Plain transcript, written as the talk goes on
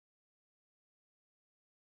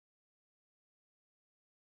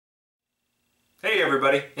Hey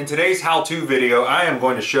everybody, in today's how-to video I am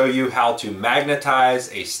going to show you how to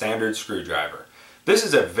magnetize a standard screwdriver. This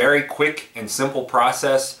is a very quick and simple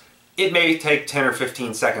process. It may take 10 or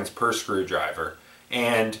 15 seconds per screwdriver,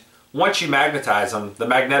 and once you magnetize them, the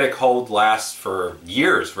magnetic hold lasts for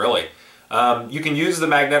years really. You can use the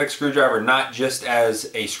magnetic screwdriver not just as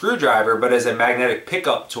a screwdriver but as a magnetic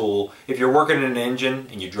pickup tool. If you're working in an engine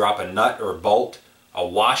and you drop a nut or a bolt, a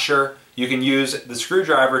washer, you can use the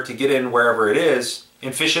screwdriver to get in wherever it is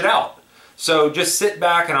and fish it out. So just sit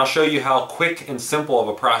back and I'll show you how quick and simple of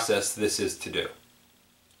a process this is to do.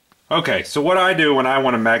 Okay, so what I do when I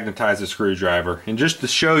want to magnetize a screwdriver, and just to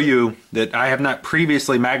show you that I have not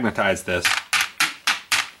previously magnetized this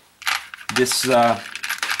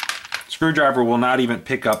screwdriver will not even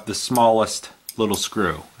pick up the smallest little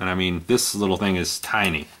screw. And I mean, this little thing is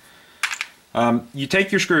tiny. You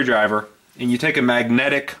take your screwdriver and you take a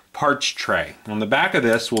magnetic parts tray. On the back of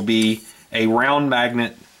this will be a round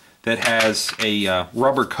magnet that has a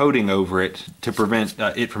rubber coating over it to prevent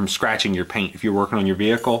it from scratching your paint if you're working on your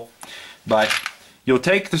vehicle. But you'll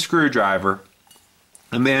take the screwdriver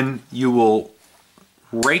and then you will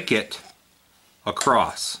rake it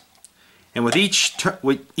across. And with each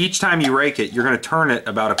time you rake it, you're going to turn it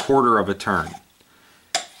about a quarter of a turn.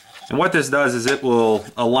 And what this does is it will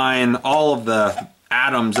align all of the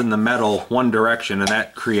atoms in the metal one direction, and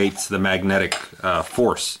that creates the magnetic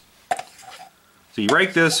force. So you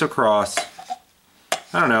rake this across,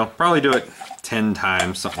 I don't know, probably do it 10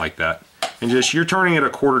 times, something like that. And just, you're turning it a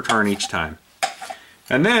quarter turn each time.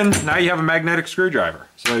 And then, now you have a magnetic screwdriver.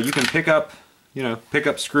 So you can pick up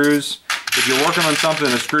screws. If you're working on something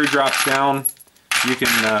and a screw drops down, you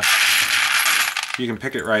can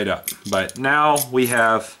pick it right up. But now we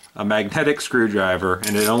have a magnetic screwdriver,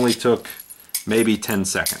 and it only took maybe 10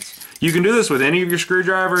 seconds. You can do this with any of your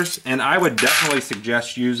screwdrivers, and I would definitely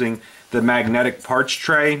suggest using the magnetic parts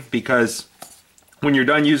tray, because when you're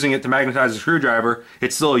done using it to magnetize a screwdriver,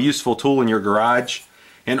 it's still a useful tool in your garage.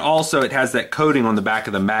 And also it has that coating on the back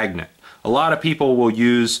of the magnet. A lot of people will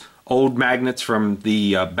use old magnets from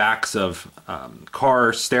the backs of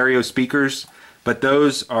car stereo speakers, but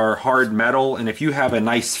those are hard metal, and if you have a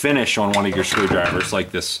nice finish on one of your screwdrivers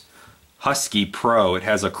like this Husky Pro, it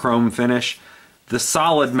has a chrome finish, the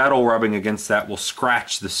solid metal rubbing against that will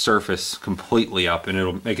scratch the surface completely up and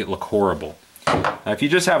it'll make it look horrible. Now, if you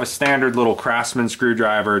just have a standard little Craftsman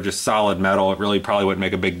screwdriver, just solid metal, it really probably wouldn't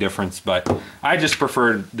make a big difference, but I just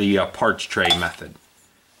preferred the parts tray method.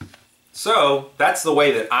 So that's the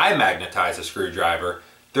way that I magnetize a screwdriver.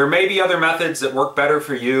 There may be other methods that work better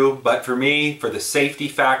for you, but for me, for the safety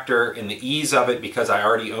factor and the ease of it, because I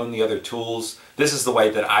already own the other tools, this is the way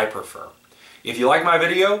that I prefer. If you like my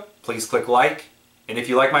video, please click like. And if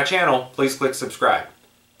you like my channel, please click subscribe.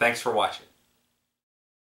 Thanks for watching.